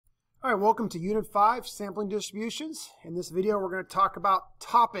All right, welcome to Unit 5, Sampling Distributions. In this video, we're going to talk about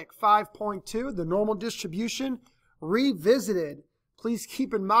Topic 5.2, the normal distribution revisited. Please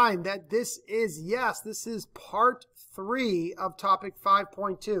keep in mind that this is Part 3 of Topic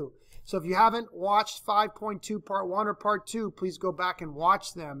 5.2. So if you haven't watched 5.2 Part 1 or Part 2, please go back and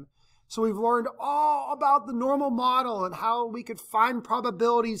watch them. So we've learned all about the normal model and how we could find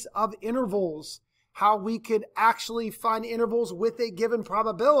probabilities of intervals, how we could actually find intervals with a given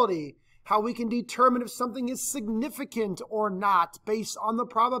probability, how we can determine if something is significant or not based on the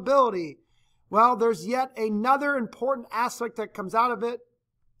probability. Well, there's yet another important aspect that comes out of it,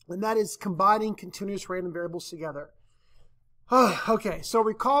 and that is combining continuous random variables together. Okay, so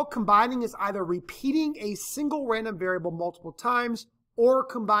recall combining is either repeating a single random variable multiple times or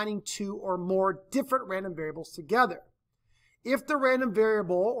combining two or more different random variables together. If the random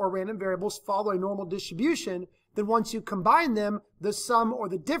variable or random variables follow a normal distribution, then once you combine them, the sum or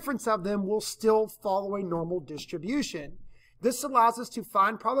the difference of them will still follow a normal distribution. This allows us to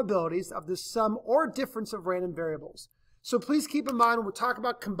find probabilities of the sum or difference of random variables. So please keep in mind when we talk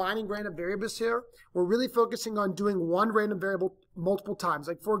about combining random variables here, we're really focusing on doing one random variable multiple times.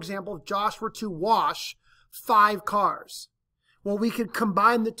 Like for example, if Josh were to wash 5 cars. Well, we could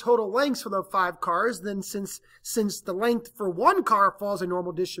combine the total lengths for those 5 cars. Then since the length for 1 car follows a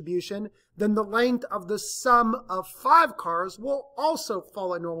normal distribution, then the length of the sum of 5 cars will also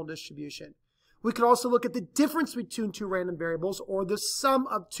follow a normal distribution. We could also look at the difference between 2 random variables or the sum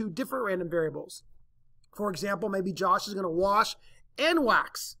of 2 different random variables. For example, maybe Josh is going to wash and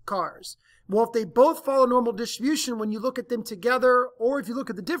wax cars. Well, if they both follow normal distribution, when you look at them together, or if you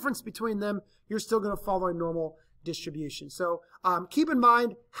look at the difference between them, you're still going to follow a normal distribution. So keep in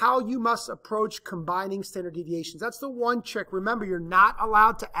mind how you must approach combining standard deviations. That's the one trick. Remember, you're not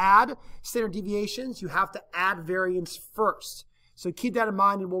allowed to add standard deviations. You have to add variance first. So keep that in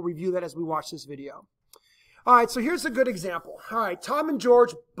mind, and we'll review that as we watch this video. All right, so here's a good example. All right, Tom and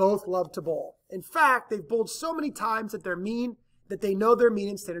George both love to bowl. In fact, they've bowled so many times that they know their mean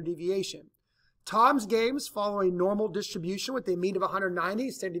and standard deviation. Tom's games follow a normal distribution with a mean of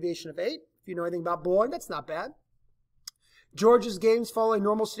 190, standard deviation of 8. If you know anything about bowling, that's not bad. George's games follow a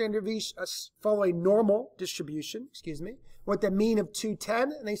normal distribution, with a mean of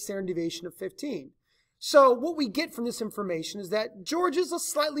 210 and a standard deviation of 15. So what we get from this information is that George is a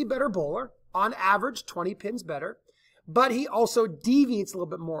slightly better bowler, on average 20 pins better, but he also deviates a little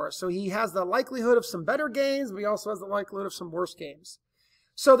bit more. So he has the likelihood of some better games, but he also has the likelihood of some worse games.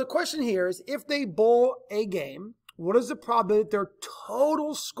 So the question here is, if they bowl a game, what is the probability that their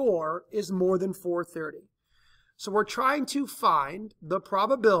total score is more than 430? So we're trying to find the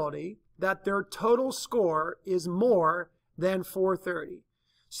probability that their total score is more than 430.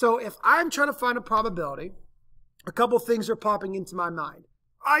 So if I'm trying to find a probability, a couple things are popping into my mind.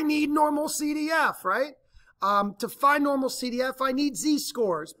 I need normal CDF, right? To find normal CDF, I need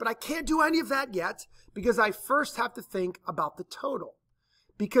z-scores, but I can't do any of that yet because I first have to think about the total.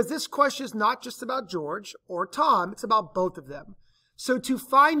 Because this question is not just about George or Tom, it's about both of them. So to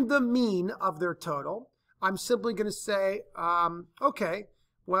find the mean of their total, I'm simply going to say, to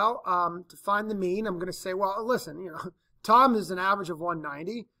find the mean, I'm going to say, well, listen, Tom is an average of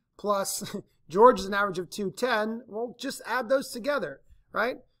 190 plus George is an average of 210. Well, just add those together,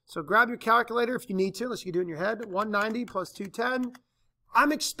 right? So grab your calculator if you need to, unless you can do it in your head. 190 plus 210.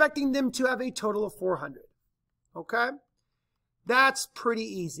 I'm expecting them to have a total of 400, okay? That's pretty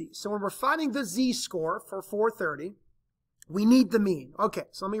easy. So when we're finding the z-score for 430, we need the mean. Okay,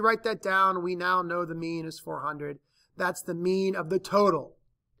 so let me write that down. We now know the mean is 400. That's the mean of the total,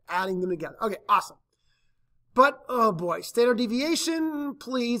 adding them together. Okay, awesome. But, oh boy, standard deviation,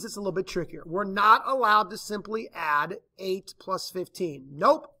 please, it's a little bit trickier. We're not allowed to simply add 8 plus 15.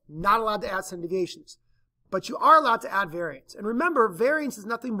 Nope, not allowed to add standard deviations. But you are allowed to add variance. And remember, variance is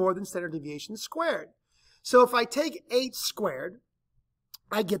nothing more than standard deviation squared. So if I take 8 squared,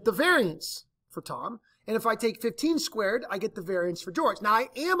 I get the variance for Tom. And if I take 15 squared, I get the variance for George. Now, I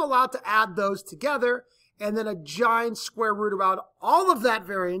am allowed to add those together and then a giant square root around all of that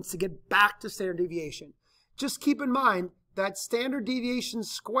variance to get back to standard deviation. Just keep in mind that standard deviation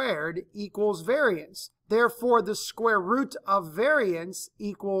squared equals variance. Therefore, the square root of variance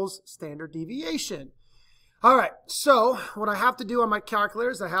equals standard deviation. All right, so what I have to do on my calculator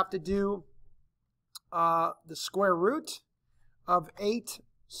is I have to do the square root of 8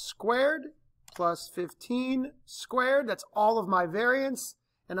 squared plus 15 squared. That's all of my variance,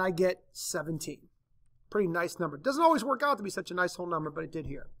 and I get 17. Pretty nice number. Doesn't always work out to be such a nice whole number, but it did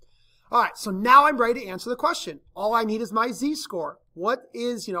here. All right, so now I'm ready to answer the question. All I need is my z-score. What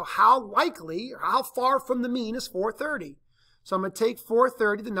is, how likely, or how far from the mean is 430? So I'm going to take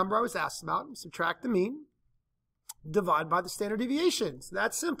 430, the number I was asked about, and subtract the mean, divide by the standard deviations.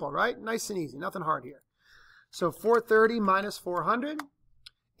 That's simple, right? Nice and easy, nothing hard here. So 430 minus 400,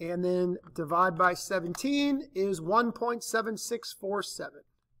 and then divide by 17 is 1.7647.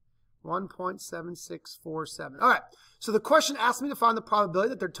 1.7647. All right, so the question asked me to find the probability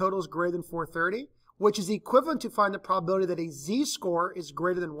that their total is greater than 430, which is equivalent to find the probability that a z-score is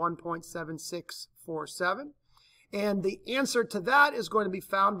greater than 1.7647. And the answer to that is going to be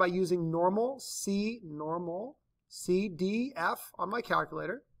found by using normal CDF on my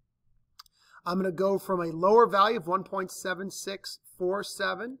calculator. I'm going to go from a lower value of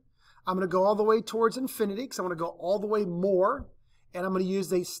 1.7647. I'm going to go all the way towards infinity because I want to go all the way more. And I'm going to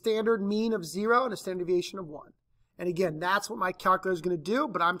use a standard mean of 0 and a standard deviation of 1. And again, that's what my calculator is going to do,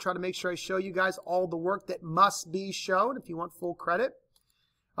 but I'm trying to make sure I show you guys all the work that must be shown if you want full credit.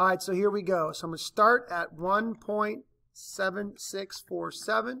 All right, so here we go. So I'm going to start at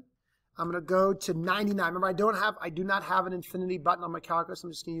 1.7647. I'm going to go to 99. Remember, I do not have an infinity button on my calculator, so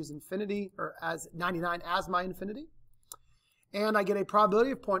I'm just going to use infinity, or as 99 as my infinity. And I get a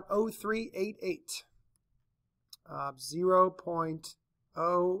probability of 0.0388.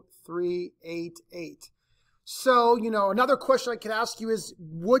 0.0388. So, another question I could ask you is,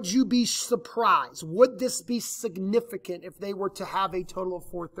 would you be surprised? Would this be significant if they were to have a total of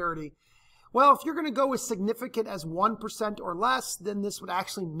 430? Well, if you're going to go with significant as 1% or less, then this would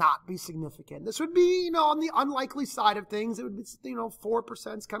actually not be significant. This would be, on the unlikely side of things. It would be,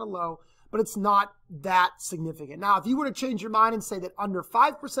 4% is kind of low, but it's not that significant. Now, if you were to change your mind and say that under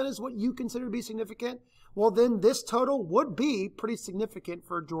 5% is what you consider to be significant, well, then this total would be pretty significant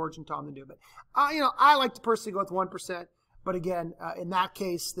for George and Tom to do. But, I like to personally go with 1%. But again, in that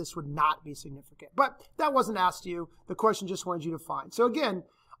case, this would not be significant. But that wasn't asked you. The question just wanted you to find. So again,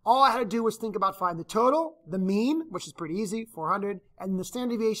 all I had to do was think about finding the total, the mean, which is pretty easy, 400, and the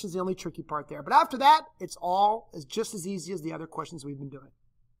standard deviation is the only tricky part there. But after that, it's just as easy as the other questions we've been doing.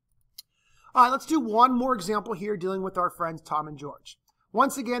 All right, let's do one more example here dealing with our friends Tom and George.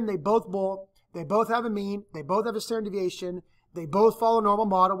 Once again, they both bowl. They both have a mean. They both have a standard deviation. They both follow a normal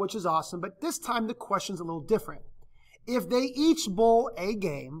model, which is awesome. But this time, the question's a little different. If they each bowl a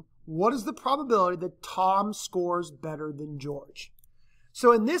game, what is the probability that Tom scores better than George?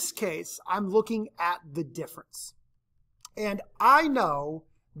 So in this case, I'm looking at the difference. And I know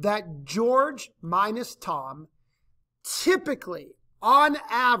that George minus Tom, typically, on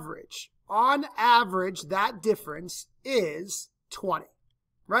average, that difference is 20,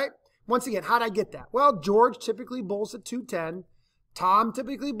 right? Once again, how did I get that? Well, George typically bowls at 210. Tom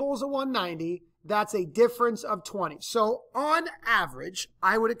typically bowls at 190. That's a difference of 20. So on average,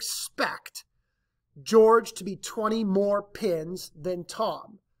 I would expect George to be 20 more pins than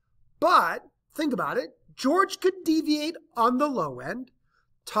Tom. But think about it. George could deviate on the low end.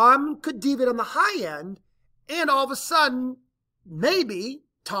 Tom could deviate on the high end. And all of a sudden, maybe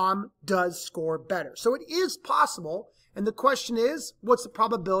Tom does score better. So it is possible. And the question is, what's the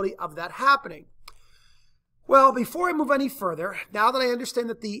probability of that happening? Well, before I move any further, now that I understand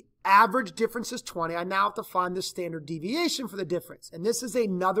that the average difference is 20, I now have to find the standard deviation for the difference. And this is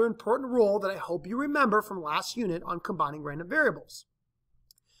another important rule that I hope you remember from last unit on combining random variables.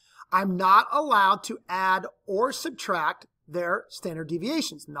 I'm not allowed to add or subtract their standard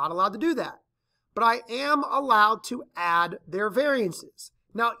deviations. Not allowed to do that. But I am allowed to add their variances.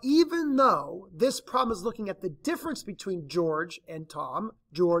 Now, even though this problem is looking at the difference between George and Tom,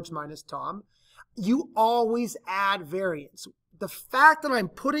 George minus Tom, you always add variance. The fact that I'm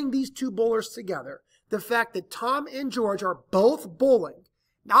putting these two bowlers together, the fact that Tom and George are both bowling.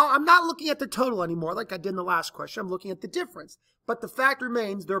 Now, I'm not looking at the total anymore like I did in the last question. I'm looking at the difference. But the fact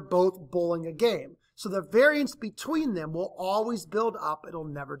remains they're both bowling a game. So the variance between them will always build up. It'll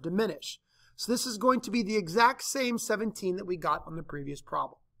never diminish. So this is going to be the exact same 17 that we got on the previous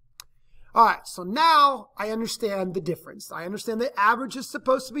problem. All right, so now I understand the difference. I understand the average is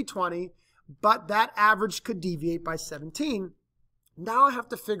supposed to be 20, but that average could deviate by 17. Now I have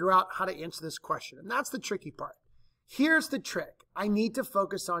to figure out how to answer this question, and that's the tricky part. Here's the trick. I need to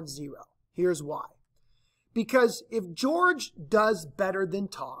focus on 0. Here's why. Because if George does better than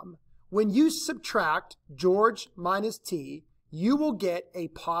Tom, when you subtract George minus T, you will get a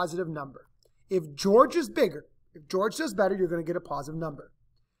positive number. If George is bigger, if George does better, you're going to get a positive number.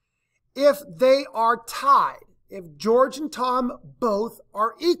 If they are tied, if George and Tom both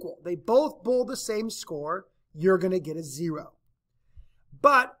are equal, they both bowl the same score, you're going to get a 0.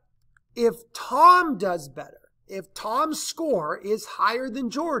 But if Tom does better, if Tom's score is higher than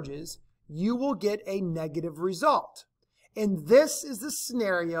George's, you will get a negative result. And this is the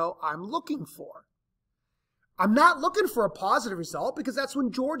scenario I'm looking for. I'm not looking for a positive result because that's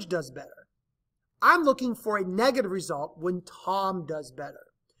when George does better. I'm looking for a negative result when Tom does better.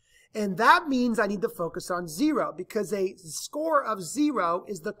 And that means I need to focus on 0 because a score of 0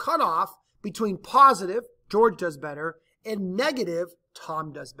 is the cutoff between positive, George does better, and negative,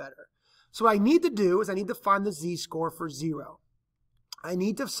 Tom does better. So what I need to do is I need to find the z-score for 0. I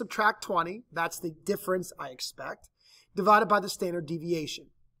need to subtract 20, that's the difference I expect, divided by the standard deviation.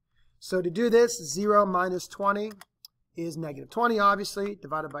 So to do this, 0 minus 20 is negative 20, obviously,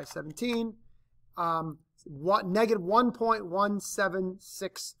 divided by 17. Negative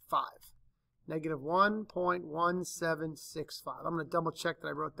 1.1765. Negative 1.1765. I'm going to double check that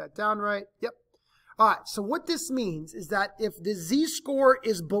I wrote that down right. Yep. All right, so what this means is that if the z-score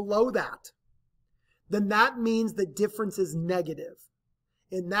is below that, then that means the difference is negative.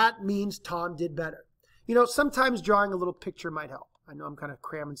 And that means Tom did better. You know, sometimes drawing a little picture might help. I know I'm kind of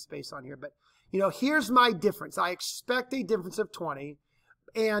cramming space on here, but, you know, here's my difference. I expect a difference of 20.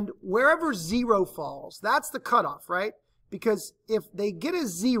 And wherever 0 falls, that's the cutoff, right? Because if they get a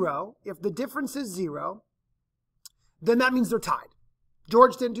 0, if the difference is 0, then that means they're tied.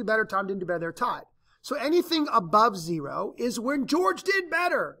 George didn't do better, Tom didn't do better, they're tied. So anything above 0 is when George did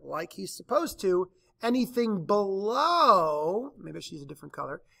better, like he's supposed to. Anything below, maybe I should use a different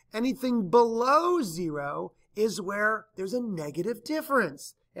color, anything below 0 is where there's a negative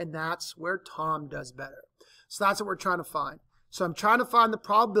difference. And that's where Tom does better. So that's what we're trying to find. So I'm trying to find the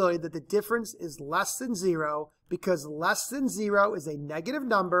probability that the difference is less than 0 because less than 0 is a negative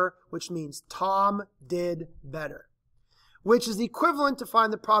number, which means Tom did better, which is equivalent to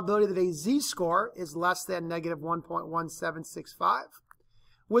find the probability that a z-score is less than negative 1.1765,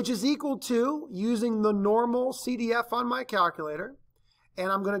 which is equal to, using the normal CDF on my calculator, and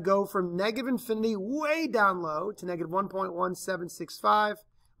I'm going to go from negative infinity way down low to negative 1.1765,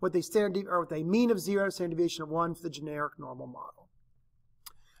 with a mean of 0, standard deviation of 1 for the generic normal model.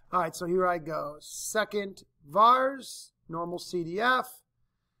 All right, so here I go. Second VARS, normal CDF.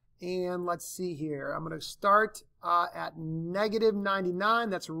 And let's see here. I'm going to start at negative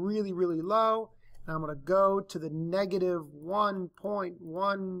 99. That's really, really low. And I'm going to go to the negative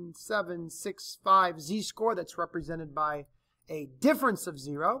 1.1765 z-score that's represented by a difference of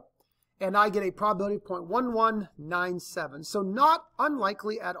 0. And I get a probability of 0.1197. So not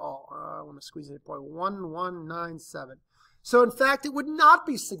unlikely at all. I want to squeeze it at 0.1197. So in fact, it would not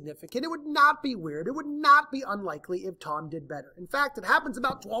be significant. It would not be weird. It would not be unlikely if Tom did better. In fact, it happens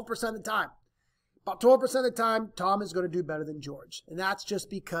about 12% of the time. About 12% of the time, Tom is going to do better than George. And that's just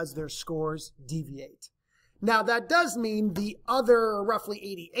because their scores deviate. Now, that does mean the other roughly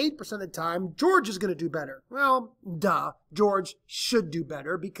 88% of the time, George is going to do better. Well, duh, George should do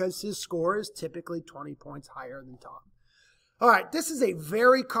better because his score is typically 20 points higher than Tom. All right, this is a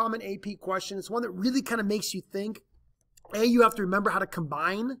very common AP question. It's one that really kind of makes you think. A, you have to remember how to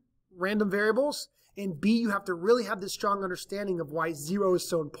combine random variables, and B, you have to really have this strong understanding of why 0 is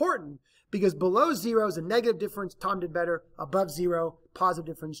so important, because below 0 is a negative difference, Tom did better. Above 0, positive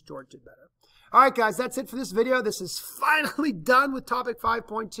difference, George did better. All right, guys, that's it for this video. This is finally done with topic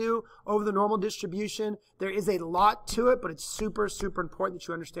 5.2 over the normal distribution. There is a lot to it, but it's super, super important that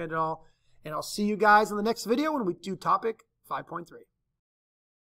you understand it all. And I'll see you guys in the next video when we do topic 5.3.